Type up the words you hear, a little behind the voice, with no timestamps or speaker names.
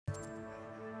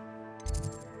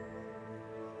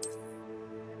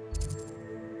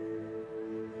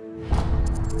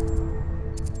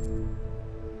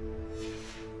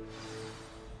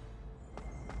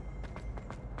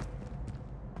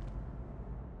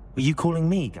Were you calling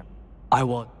me? I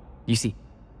was. You see,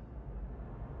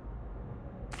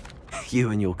 You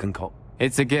and your concoct.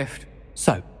 it's a gift.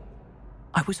 So,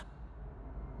 I was...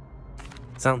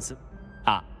 Sounds...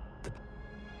 Ah,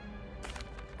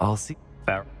 I'll see.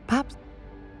 fair. Perhaps...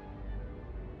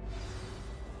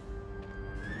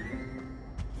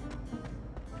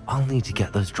 I'll need to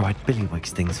get those dried Billywig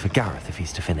things for Garreth if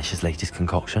he's to finish his latest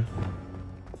concoction.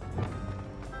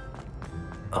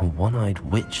 A one-eyed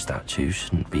witch statue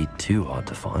shouldn't be too hard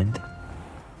to find.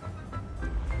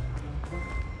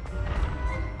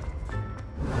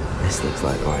 This looks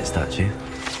like the right statue.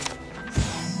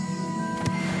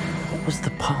 What was the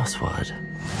password?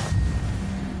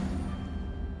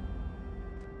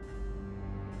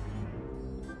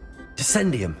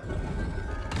 Dissending.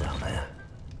 Down there.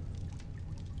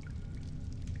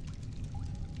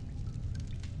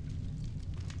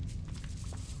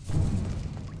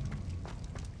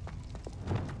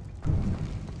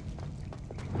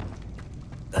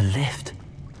 A lift.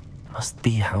 Must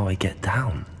be how I get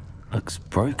down. Looks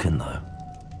broken though.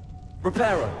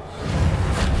 Reparo.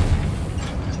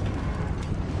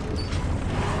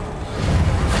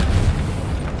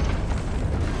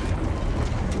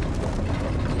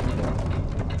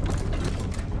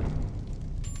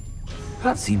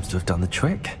 That seems to have done the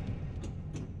trick.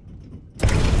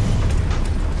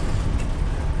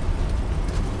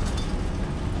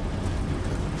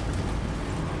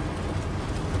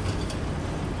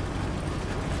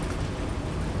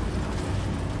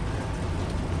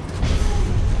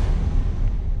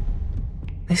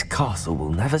 This castle will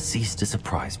never cease to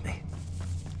surprise me.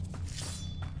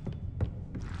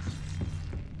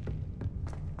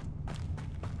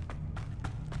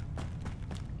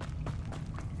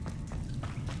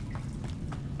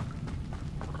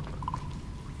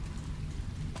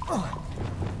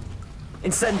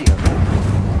 Incendio.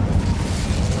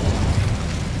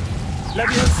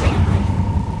 Leviosa.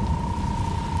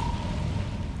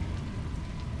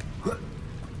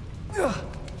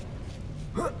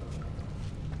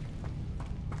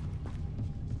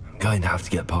 I'm going to have to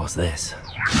get past this.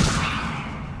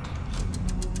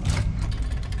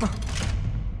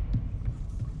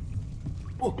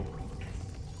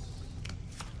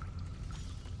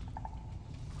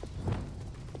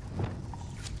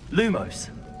 Lumos.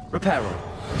 Reparo.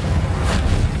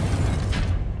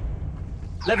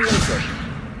 Levioso.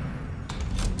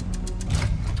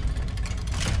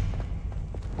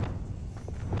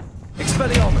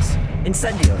 Expelliarmus.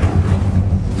 Incendio.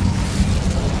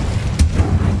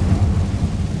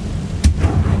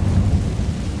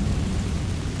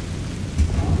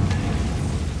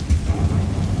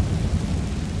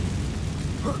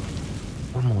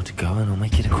 One more to go and I'll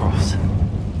make it across.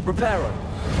 Reparo.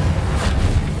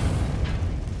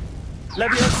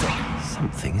 Leviosa.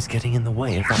 Something is getting in the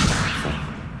way of that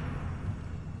platform.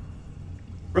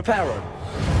 Reparo.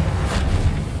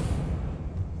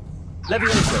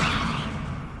 Leviosa.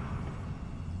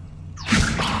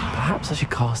 Perhaps I should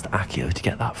cast Accio to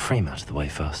get that frame out of the way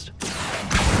first.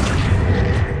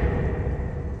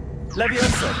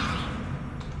 Leviosa.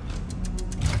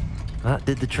 That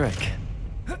did the trick.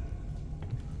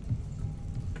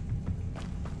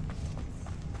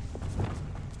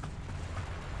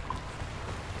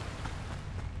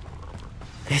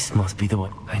 This must be the way.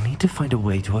 I need to find a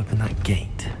way to open that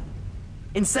gate.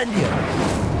 Incendio!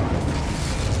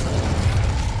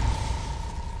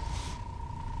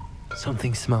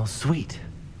 Something smells sweet.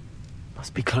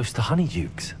 Must be close to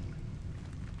Honeydukes.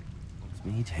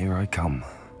 Mead, here I come.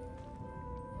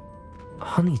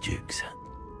 Honeydukes.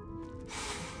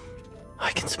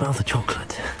 I can smell the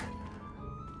chocolate.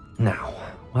 Now,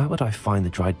 where would I find the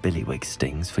dried Billywig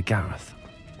stings for Garreth?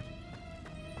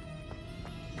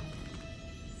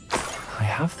 I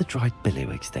have the dried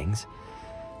Billywig stings.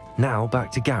 Now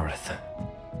back to Garreth.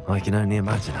 I can only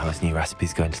imagine how his new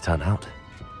recipe's going to turn out.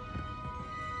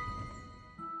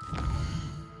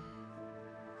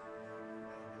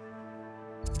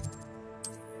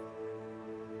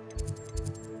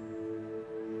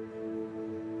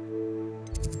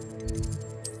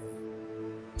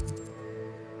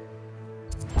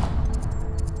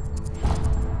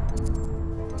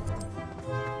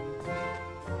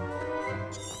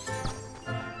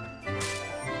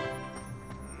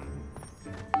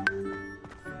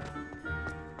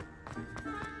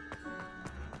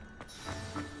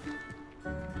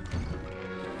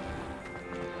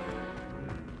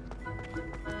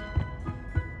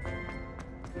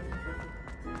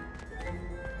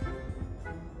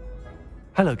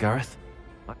 Hello, Garreth.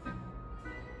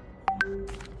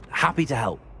 Happy to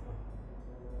help.